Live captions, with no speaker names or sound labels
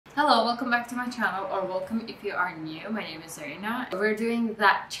Hello, welcome back to my channel, or welcome if you are new. My name is Zarina. We're doing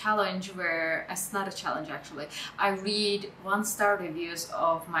that challenge where, it's not a challenge actually, I read 1-star reviews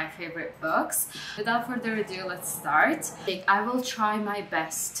of my favorite books. Without further ado, let's start. I will try my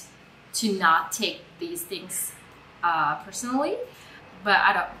best to not take these things personally, but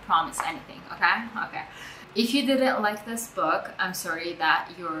I don't promise anything, okay? Okay. If you didn't like this book, I'm sorry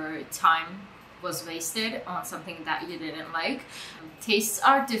that your time was wasted on something that you didn't like. Tastes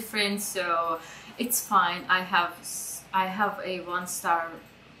are different, so it's fine. I have a 1-star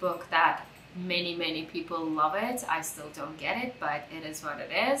book that many people love it. I still don't get it, but it is what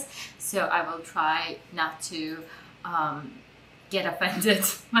it is. So I will try not to get offended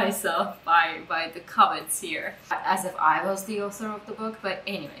myself by the comments here, as if I was the author of the book. But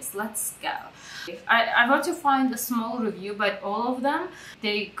anyways, let's go. I want to find a small review, but all of them,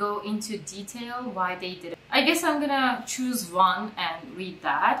 they go into detail why they did it. I guess I'm gonna choose one and read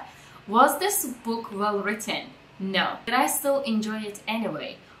that. Was this book well written? No. Did I still enjoy it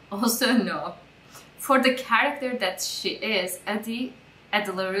anyway? Also no. For the character that she is, Addie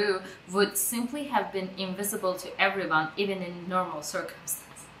LaRue would simply have been invisible to everyone, even in normal circumstances.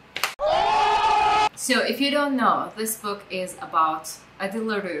 So if you don't know, this book is about Addie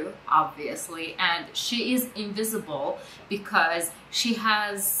LaRue, obviously, and she is invisible because she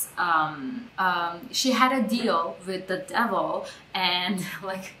has she had a deal with the devil and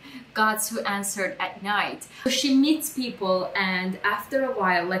like gods who answered at night. So she meets people, and after a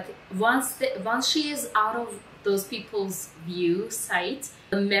while, like once she is out of those people's sight,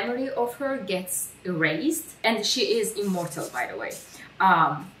 the memory of her gets erased, and she is immortal, by the way.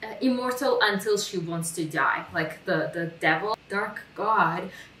 Immortal until she wants to die. Like the devil, dark god,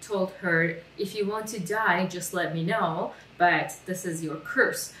 told her, if you want to die, just let me know, but this is your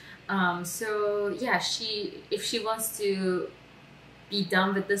curse. So yeah, if she wants to be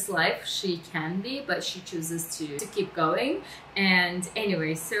done with this life, she can be, but she chooses to keep going. And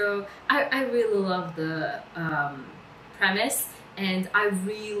anyway, so I really love the premise, and I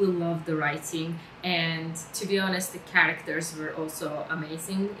really love the writing, and to be honest, the characters were also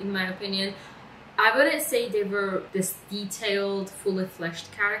amazing in my opinion. I wouldn't say they were this detailed, fully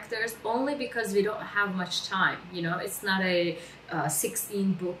fleshed characters, only because we don't have much time, you know. It's not a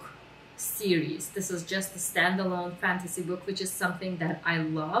 16-book series. This is just a standalone fantasy book, which is something that I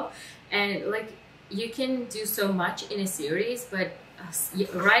love. And like, you can do so much in a series, but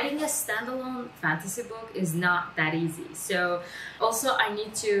writing a standalone fantasy book is not that easy. So also I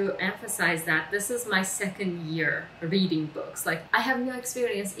need to emphasize that this is my second year reading books. Like, I have no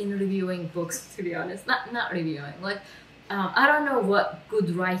experience in reviewing books, to be honest. Not reviewing, like I don't know what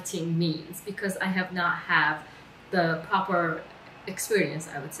good writing means, because I have not had the proper experience,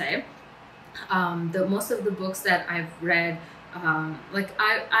 I would say. The most of the books that I've read, like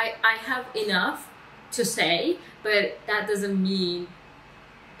I have enough to say, but that doesn't mean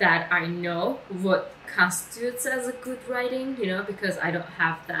that I know what constitutes as a good writing, you know, because I don't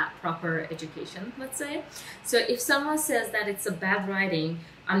have that proper education, let's say. So if someone says that it's a bad writing,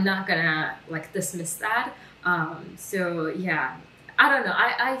 I'm not gonna like dismiss that. So yeah, I don't know,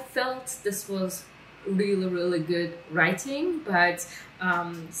 I felt this was really good writing, but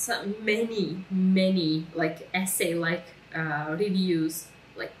so many like essay like reviews,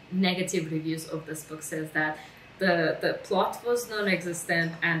 like negative reviews of this book, says that the plot was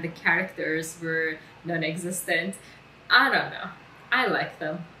non-existent and the characters were non-existent. I don't know, I like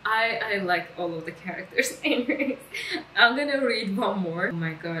them. I like all of the characters. Anyways, I'm gonna read one more. Oh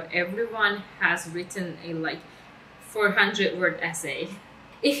my god, everyone has written a like 400-word essay.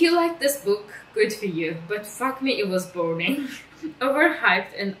 If you like this book, good for you, but fuck me, it was boring,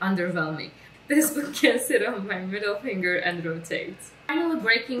 overhyped and underwhelming. This book can sit on my middle finger and rotate. Finally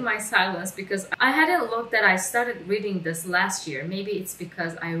breaking my silence, because I hadn't looked that I started reading this last year. Maybe it's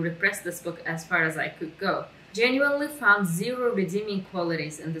because I repressed this book as far as I could go. Genuinely found zero redeeming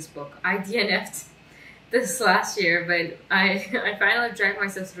qualities in this book. I DNF'd this last year, but I finally dragged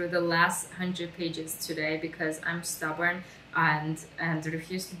myself through the last 100 pages today because I'm stubborn and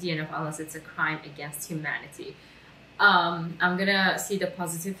refuse to DNF unless it's a crime against humanity. I'm gonna see the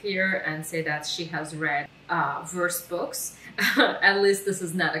positive here and say that she has read worse books. At least this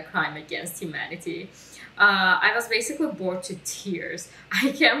is not a crime against humanity. I was basically bored to tears.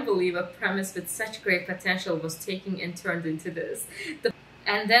 I can't believe a premise with such great potential was taken and turned into this.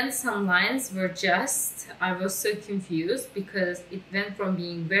 And then some lines were just, I was so confused because it went from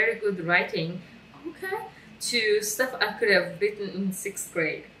being very good writing, okay, to stuff I could have written in 6th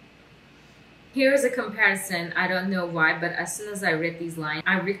grade. Here's a comparison. I don't know why, but as soon as I read these lines,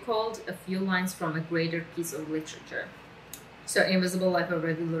 I recalled a few lines from a greater piece of literature. So Invisible Life of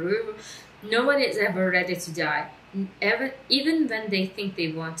Addie LaRue. No one is ever ready to die. Even when they think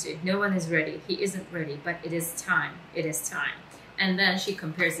they want to. No one is ready. He isn't ready, but it is time. It is time. And then she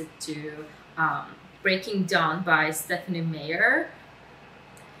compares it to Breaking Dawn by Stephanie Meyer.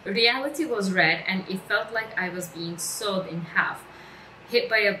 Reality was red and it felt like I was being sawed in half. Hit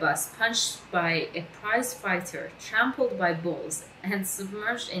by a bus, punched by a prize fighter, trampled by bulls, and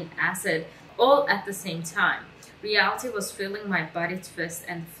submerged in acid all at the same time. Reality was feeling my body twist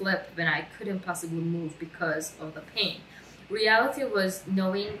and flip when I couldn't possibly move because of the pain. Reality was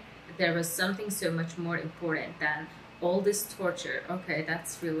knowing there was something so much more important than all this torture. Okay,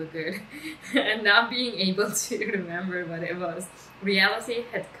 that's really good. And not being able to remember what it was. Reality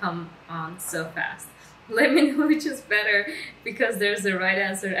had come on so fast. Let me know which is better, because there's the right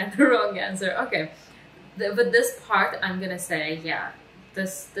answer and the wrong answer. Okay, but this part I'm gonna say, yeah,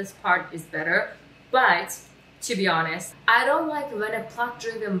 this part is better. But to be honest, I don't like when a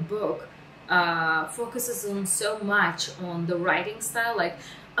plot-driven book focuses on so much on the writing style, like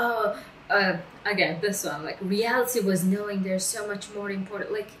again, this one, like reality was knowing there's so much more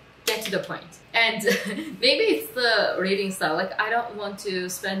important, like get to the point. And maybe it's the reading style, like I don't want to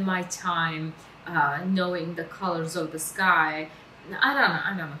spend my time knowing the colors of the sky. I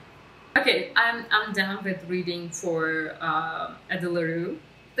don't know. Okay, I'm done with reading for Addie LaRue.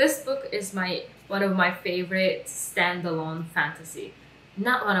 This book is one of my favorite standalone fantasy.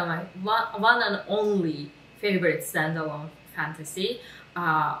 Not one and only favorite standalone fantasy.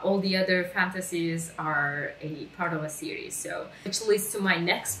 All the other fantasies are a part of a series, so which leads to my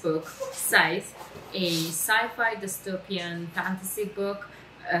next book, Scythe, a sci-fi dystopian fantasy book,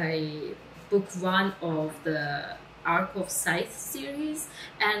 a book one of the Arc of Scythe series,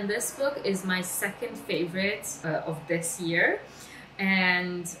 and this book is my second favorite of this year.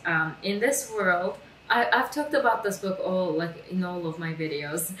 And in this world, I've talked about this book in all of my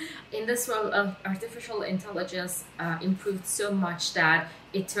videos. In this world of artificial intelligence improved so much that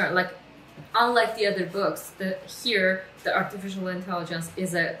it turned, like, unlike the other books, here the artificial intelligence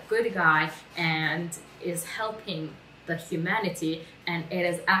is a good guy and is helping the humanity, and it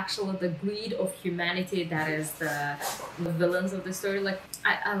is actually the greed of humanity that is the villains of the story. Like,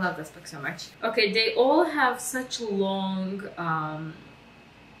 I love this book so much. Okay, they all have such long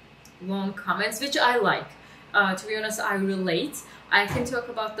comments, which I like. To be honest, I relate. I can talk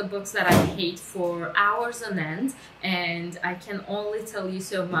about the books that I hate for hours on end, and I can only tell you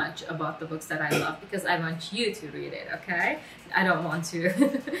so much about the books that I love because I want you to read it, okay? I don't want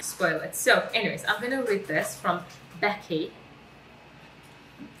to spoil it. So anyways, I'm gonna read this from Becca.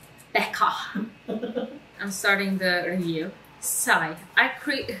 I'm starting the review. Scythe. I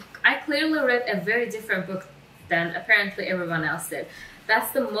clearly read a very different book than apparently everyone else did.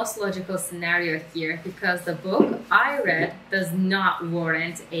 That's the most logical scenario here, because the book I read does not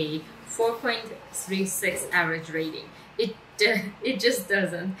warrant a 4.36 average rating. It just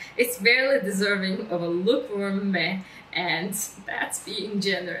doesn't. It's barely deserving of a lukewarm meh, and that's being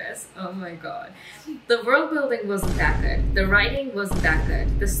generous. Oh my god. The world building wasn't that good. The writing wasn't that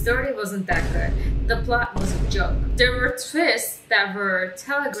good. The story wasn't that good. The plot was a joke. There were twists that were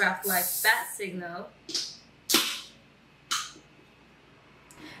telegraphed like bat signal.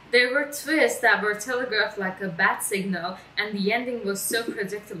 There were twists that were telegraphed like a bat signal, and the ending was so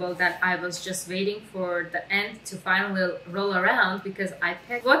predictable that I was just waiting for the end to finally roll around, because I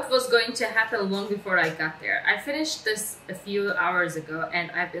picked what was going to happen long before I got there. I finished this a few hours ago, and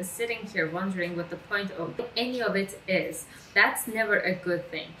I've been sitting here wondering what the point of any of it is. That's never a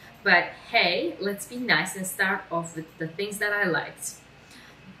good thing. But hey, let's be nice and start off with the things that I liked.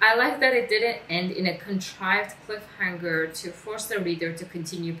 I like that it didn't end in a contrived cliffhanger to force the reader to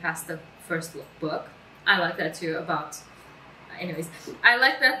continue past the first book. I like that too. Anyways, I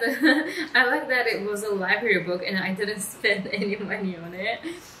like that I like that it was a library book and I didn't spend any money on it.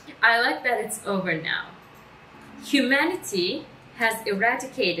 I like that it's over now. Humanity has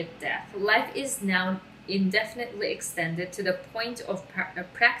eradicated death. Life is now indefinitely extended to the point of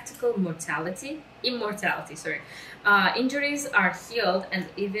practical immortality. Injuries are healed, and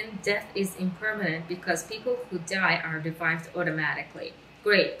even death is impermanent because people who die are revived automatically.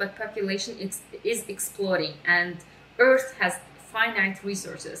 Great, but population is exploding and Earth has finite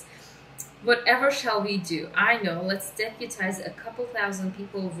resources. Whatever shall we do? I know, let's deputize a couple thousand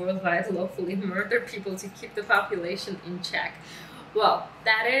people worldwide, lawfully murder people to keep the population in check. Well,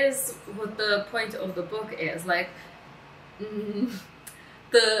 that is what the point of the book is. Like,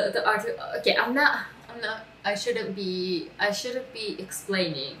 the art. Okay, I shouldn't be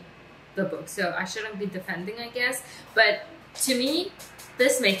explaining the book, so I shouldn't be defending, I guess. But to me,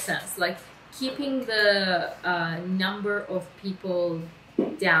 this makes sense. Like, keeping the number of people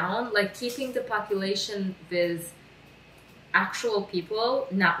down, like keeping the population with actual people,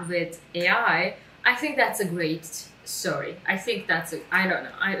 not with AI. I think that's a great story. I think that's I don't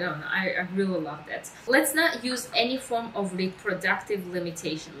know. I really loved it. Let's not use any form of reproductive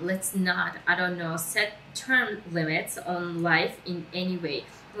limitation. Let's not, I don't know, set term limits on life in any way.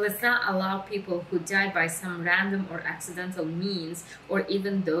 Let's not allow people who die by some random or accidental means, or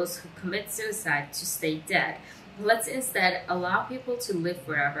even those who commit suicide, to stay dead. Let's instead allow people to live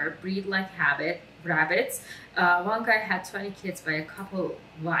forever, breed like rabbits. One guy had 20 kids by a couple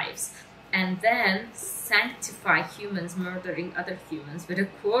wives. And then sanctify humans murdering other humans with a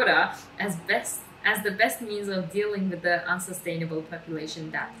quota as the best means of dealing with the unsustainable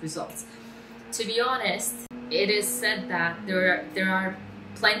population that results. To be honest, it is said that there are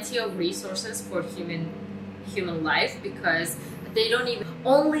plenty of resources for human life, because they don't even,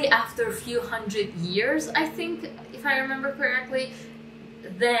 only after a few hundred years, I think, if I remember correctly,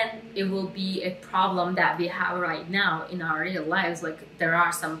 then it will be a problem that we have right now in our real lives. Like, there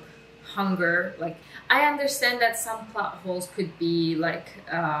are some hunger, like, I understand that some plot holes could be like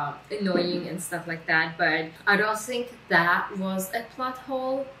annoying and stuff like that, but I don't think that was a plot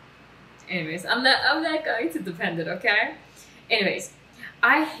hole. Anyways, I'm not going to defend it, okay? Anyways,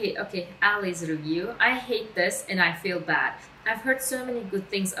 I hate, okay, Allie's review. I hate this and I feel bad. I've heard so many good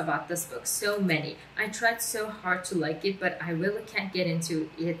things about this book, so many. I tried so hard to like it, but I really can't get into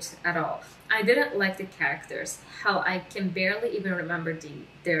it at all. I didn't like the characters. Hell, I can barely even remember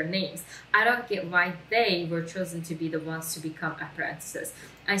their names. I don't get why they were chosen to be the ones to become apprentices.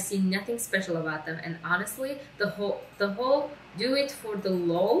 I see nothing special about them, and honestly, the whole do it for the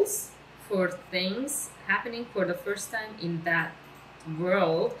lols, for things happening for the first time in that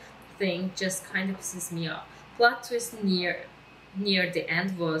world thing just kind of pisses me off. Plot twist near the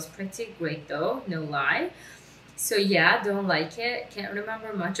end was pretty great though, no lie. So yeah, don't like it. Can't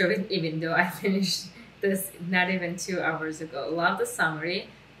remember much of it, even though I finished this not even 2 hours ago. Love the summary,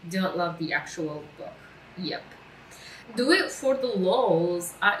 don't love the actual book. Yep. Do it for the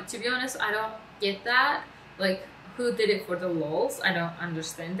lols. To be honest, I don't get that. Like, who did it for the lols? I don't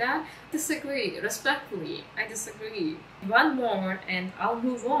understand that. Disagree, respectfully, I disagree. One more and I'll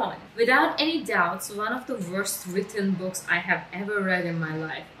move on. Without any doubts, one of the worst written books I have ever read in my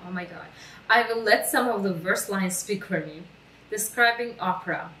life. Oh my god. I will let some of the worst lines speak for me. Describing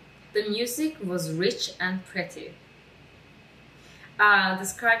opera. The music was rich and pretty.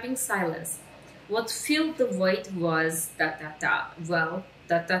 Describing silence. What filled the void was ... Well, ...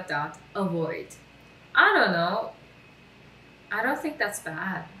 a void. I don't know. I don't think that's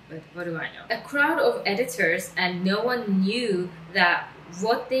bad, but what do I know? A crowd of editors and no one knew that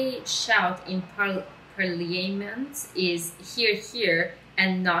what they shout in parliament is here, here,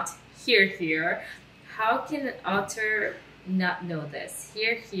 and not here, here. How can an author not know this?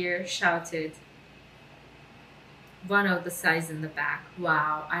 Here, here, shouted one of the sides in the back.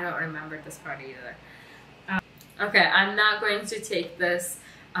 Wow, I don't remember this part either. Okay, I'm not going to take this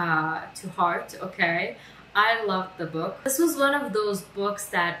to heart, okay? I loved the book. This was one of those books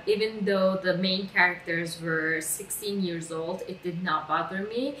that, even though the main characters were 16 years old, it did not bother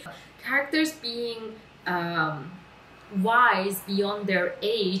me. Characters being wise beyond their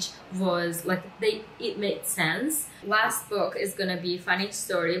age was like, it made sense. Last book is gonna be Funny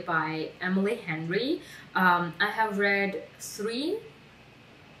Story by Emily Henry. I have read 3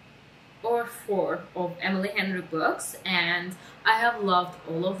 or 4 of Emily Henry books and I have loved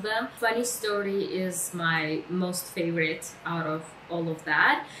all of them. Funny Story is my most favorite out of all of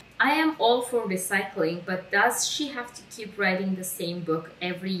that. I am all for recycling, but does she have to keep writing the same book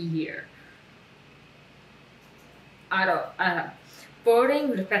every year? I don't.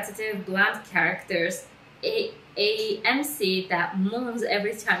 Boring, repetitive, bland characters, a MC that moans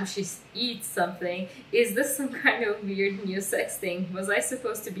every time she eats something. Is this some kind of weird new sex thing? Was I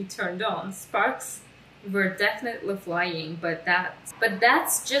supposed to be turned on? Sparks were definitely flying, but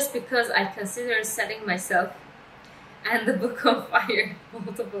that's just because I consider setting myself and the book on fire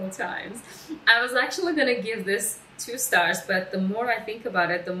multiple times. I was actually gonna give this 2 stars, but the more I think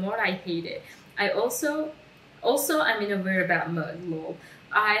about it, the more I hate it. I also I'm in a very bad mood, lol.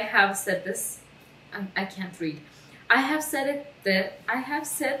 I have said this, I can't read. I have said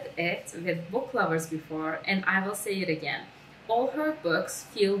it with book lovers before, and I will say it again. All her books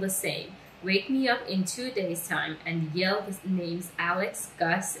feel the same. Wake me up in 2 days' time and yell the names Alex,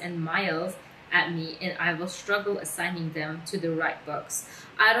 Gus, and Miles at me, and I will struggle assigning them to the right books.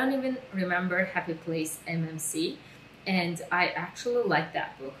 I don't even remember Happy Place MMC, and I actually like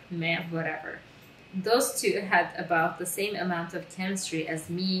that book. Man, whatever. those two had about the same amount of chemistry as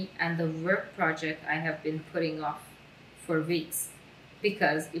me and the work project I have been putting off for weeks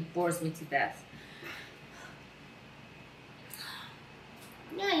because it bores me to death.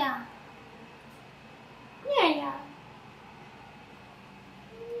 Yeah, yeah. Yeah, yeah.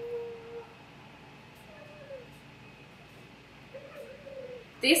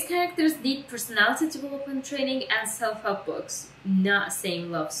 These characters need personality development training and self-help books, not same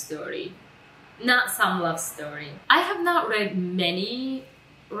love story. Not some love story. I have not read many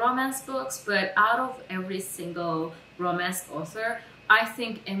romance books, but out of every single romance author, I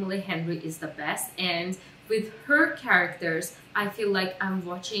think Emily Henry is the best. And with her characters, I feel like I'm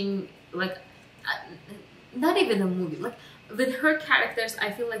watching like not even a movie. Like with her characters, I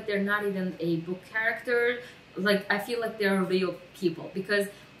feel like they're not even a book character. Like I feel like they're real people, because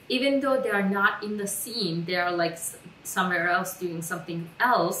even though they are not in the scene, they are like somewhere else doing something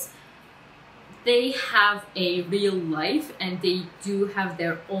else. They have a real life and they do have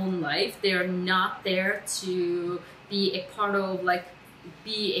their own life. They're not there to be a part of, like,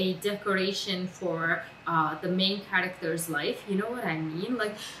 be a decoration for the main character's life. You know what I mean?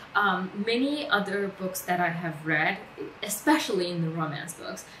 Like many other books that I have read, especially in the romance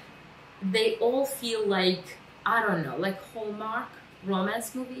books, they all feel like, I don't know, like Hallmark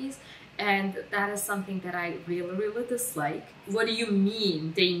romance movies. And that is something that I really, really dislike. What do you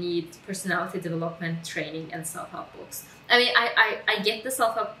mean they need personality development training and self-help books? I mean, I get the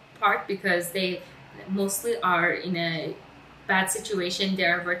self-help part because they mostly are in a bad situation.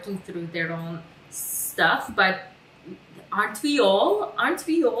 They're working through their own stuff, but aren't we all? Aren't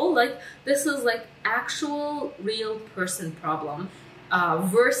we all? Like, this is like actual real person problem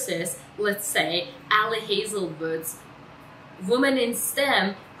versus, let's say, Allie Hazelwood's woman in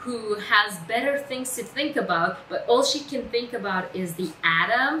STEM who has better things to think about, but all she can think about is the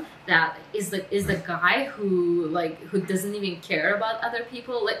atom that is the guy who doesn't even care about other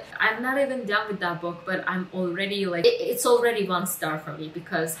people. Like, I'm not even done with that book, but I'm already like, it's already 1 star for me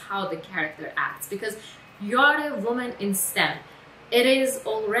because how the character acts. Because you're a woman in STEM, it is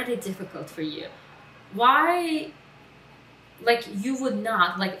already difficult for you. Why, like, you would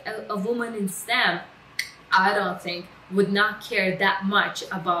not, like a woman in STEM, I don't think would not care that much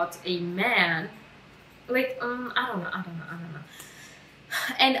about a man. Like, I don't know.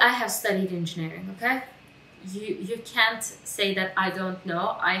 And I have studied engineering, okay? You can't say that I don't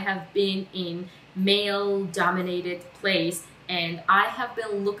know. I have been in male-dominated place, and I have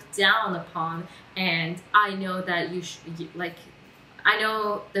been looked down upon, and I know that I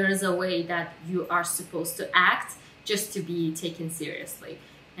know there is a way that you are supposed to act just to be taken seriously.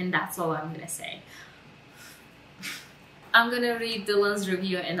 And that's all I'm gonna say. I'm gonna read Dylan's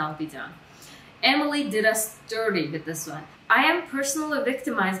review and I'll be done. Emily did us dirty with this one. I am personally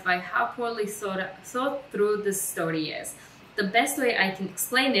victimized by how poorly thought through this story is. The best way I can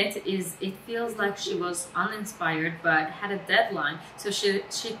explain it is it feels like she was uninspired but had a deadline, so she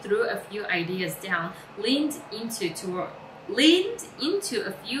threw a few ideas down, leaned into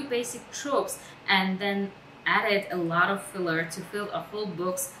a few basic tropes, and then added a lot of filler to fill a whole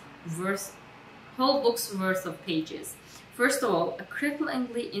book's worth of pages. First of all, a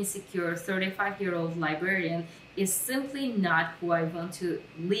cripplingly insecure 35-year-old librarian is simply not who I want to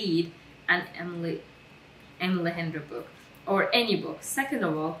lead an Emily Henry book, or any book. Second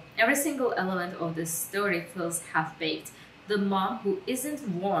of all, every single element of this story feels half-baked. The mom who isn't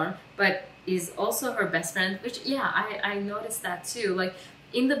warm, but is also her best friend, which, yeah, I noticed that too. Like,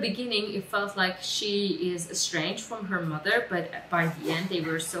 in the beginning, it felt like she is estranged from her mother, but by the end, they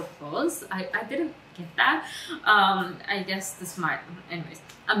were so close. I didn't get that. I guess this might... Anyways,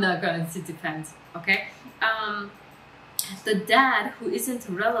 I'm not going to defend, okay? The dad who isn't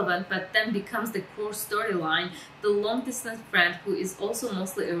relevant, but then becomes the core storyline. The long-distance friend who is also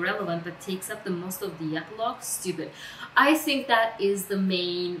mostly irrelevant, but takes up the most of the epilogue. Stupid. I think that is the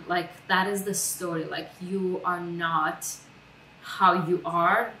main... Like, that is the story. Like, you are not... how you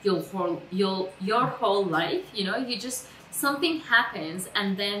are your whole life, you know. You just, something happens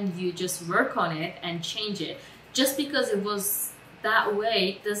and then you just work on it and change it. Just because it was that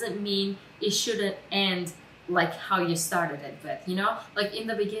way doesn't mean it shouldn't end like how you started it with, you know. Like, in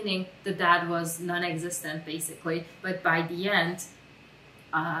the beginning the dad was non-existent basically, but by the end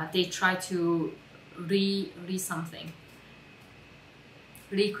they try to reconnect.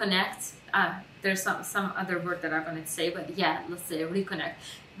 There's some other word that I'm gonna say, but yeah, let's say reconnect.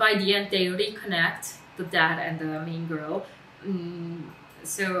 By the end, they reconnect, the dad and the main girl.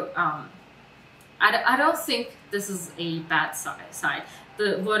 I don't think this is a bad side.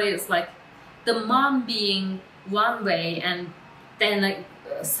 What is like the mom being one way and then like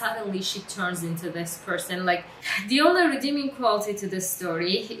suddenly she turns into this person. Like, the only redeeming quality to this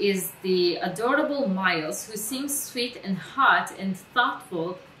story is the adorable Miles, who seems sweet and hot and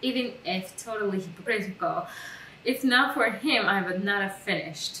thoughtful, even if totally hypocritical. If not for him, I would not have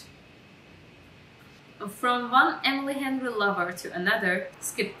finished. From one Emily Henry lover to another,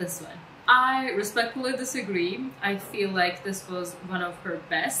 skip this one. I respectfully disagree. I feel like this was one of her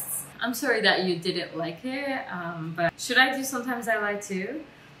bests. I'm sorry that you didn't like it, but should I do Sometimes I Lie too?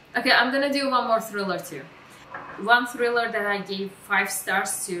 Okay, I'm gonna do one more thriller too. One thriller that I gave 5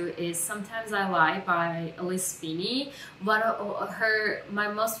 stars to is Sometimes I Lie by Alice Feeney. My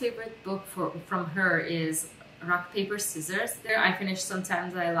most favorite book from her is Rock, Paper, Scissors. There I finished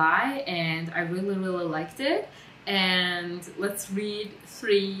Sometimes I Lie and I really liked it. And let's read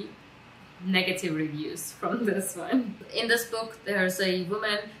 3 negative reviews from this one. In this book there's a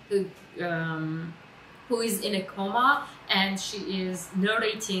woman who is in a coma, and she is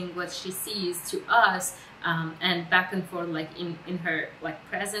narrating what she sees to us, and back and forth, like in her like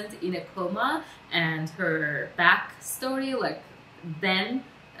present in a coma, and her back story, like then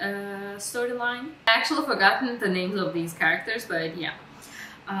storyline. I actually forgotten the names of these characters, but yeah.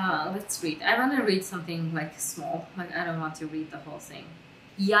 Let's read. I want to read something like small, like I don't want to read the whole thing.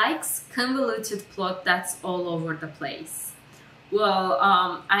 Yikes, convoluted plot that's all over the place. Well,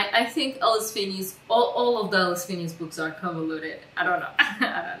 I think Alice Feeney's, all of the Alice Feeney's books are convoluted. I don't know.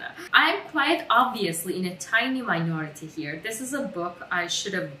 I don't know. I'm quite obviously in a tiny minority here. This is a book I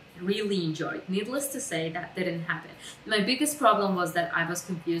should have really enjoyed. Needless to say, that didn't happen. My biggest problem was that I was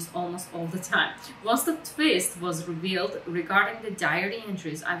confused almost all the time. Once the twist was revealed regarding the diary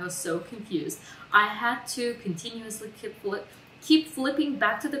entries, I was so confused. I had to continuously keep flipping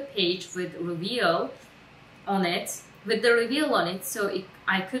back to the page with the reveal on it, so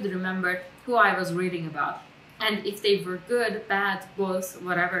I could remember who I was reading about, and if they were good, bad, both,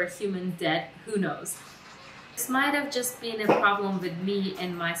 whatever, human, dead, who knows. This might have just been a problem with me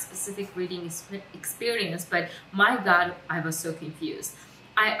and my specific reading experience, but my god, I was so confused.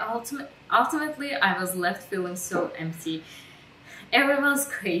 Ultimately, I was left feeling so empty. Everyone's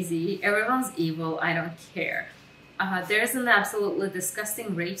crazy, everyone's evil, I don't care. There's an absolutely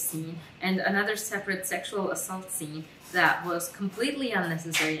disgusting rape scene and another separate sexual assault scene that was completely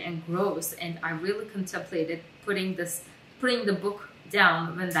unnecessary and gross, and I really contemplated putting the book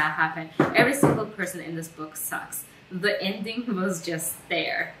down when that happened. Every single person in this book sucks. The ending was just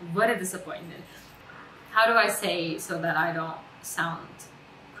there. What a disappointment. How do I say so that I don't sound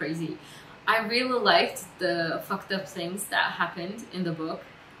crazy? I really liked the fucked up things that happened in the book.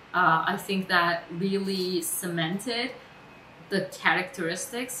 I think that really cemented the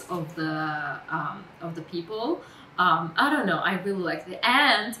characteristics of the people. I don't know, I really liked it.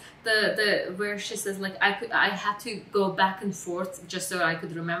 And the where she says like I had to go back and forth just so I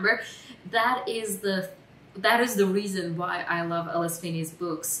could remember. That is the reason why I love Alice Feeney's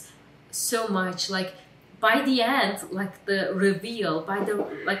books so much. Like by the end, like the reveal,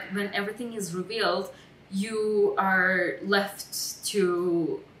 like when everything is revealed, you are left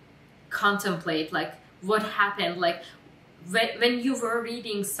to contemplate like what happened. Like when you were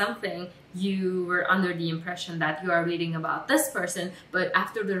reading something, you were under the impression that you are reading about this person, but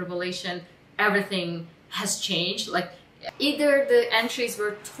after the revelation everything has changed. Like either the entries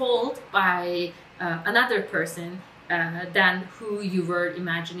were told by another person than who you were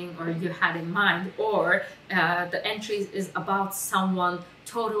imagining or you had in mind, or the entries is about someone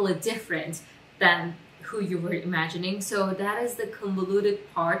totally different than who you were imagining. So that is the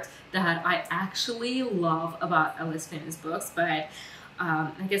convoluted part that I actually love about Alice Feeney's books, but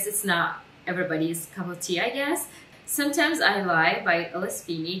I guess it's not everybody's cup of tea, I guess. Sometimes I Lie by Alice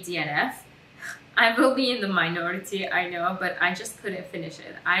Feeney, DNF. I will be in the minority, I know, but I just couldn't finish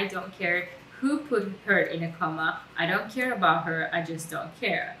it. I don't care who put her in a coma. I don't care about her, I just don't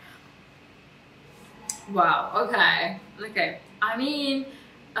care. Wow, okay. I mean,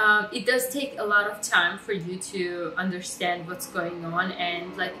 it does take a lot of time for you to understand what's going on,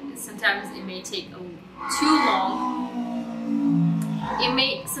 and like sometimes it may take too long.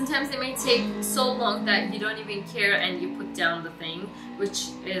 Sometimes it may take so long that you don't even care and you put down the thing, which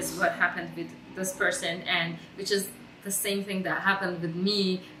is what happened with this person, and which is the same thing that happened with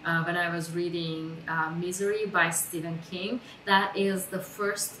me when I was reading Misery by Stephen King. That is the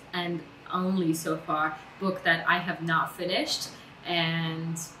first and only so far book that I have not finished,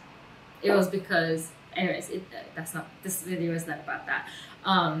 and it was because, anyways, this video is not about that.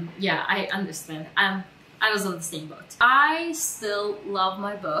 Yeah, I understand. I was on the same boat. I still love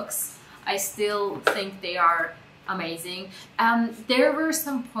my books. I still think they are amazing. There were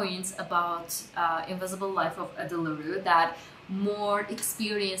some points about Invisible Life of Addie LaRue that more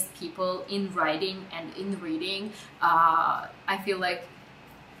experienced people in writing and in reading. I feel like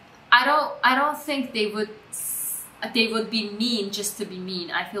I don't think they would be mean just to be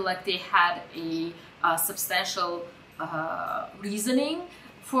mean. I feel like they had a substantial reasoning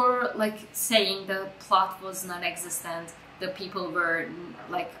for like saying the plot was non-existent, the people were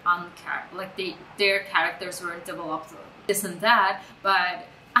like their characters weren't developed, this and that. But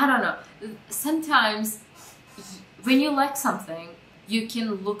I don't know, sometimes when you like something, you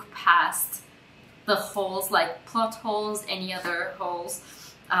can look past the holes, like plot holes, any other holes.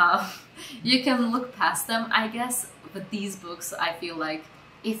 You can look past them, I guess. But these books, I feel like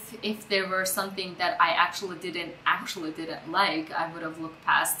if there were something that I actually didn't like, I would have looked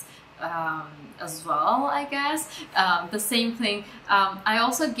past as well, I guess. The same thing. I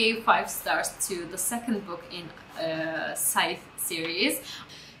also gave 5 stars to the second book in Scythe series.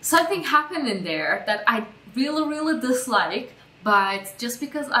 Something happened in there that I really dislike, but just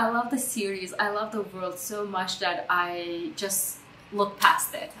because I love the series, I love the world so much that I just look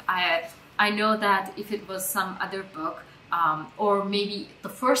past it. I know that if it was some other book, or maybe the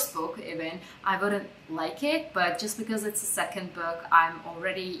first book even, I wouldn't like it, but just because it's the second book, I'm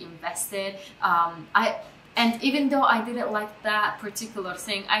already invested. And even though I didn't like that particular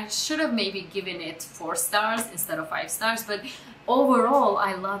thing, I should have maybe given it 4 stars instead of 5 stars, but overall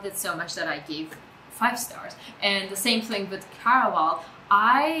I loved it so much that I gave 5 stars. And the same thing with Caraval.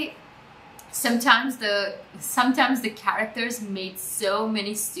 Sometimes the characters made so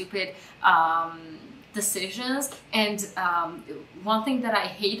many stupid decisions, and one thing that I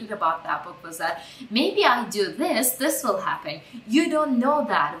hated about that book was that maybe I do this will happen. You don't know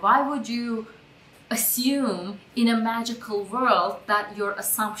that. Why would you assume in a magical world that your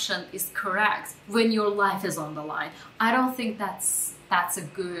assumption is correct when your life is on the line? I don't think that's a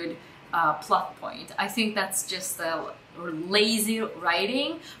good plot point. I think that's just a lazy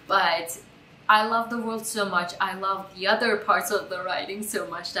writing, but I love the world so much, I love the other parts of the writing so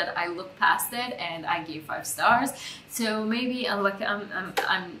much that I looked past it and I gave 5 stars. So maybe I'm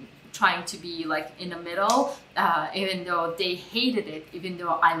trying to be like in the middle, even though they hated it, even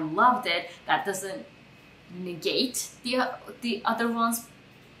though I loved it, that doesn't negate the other one's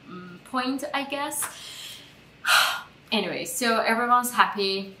point, I guess. Anyway, so everyone's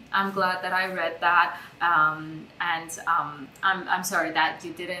happy. I'm glad that I read that, and I'm sorry that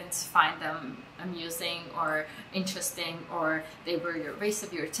you didn't find them amusing or interesting, or they were a waste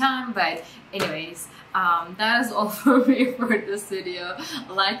of your time. But anyways, that is all for me for this video.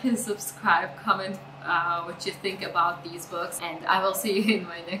 Like and subscribe, comment what you think about these books, and I will see you in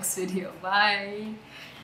my next video. Bye!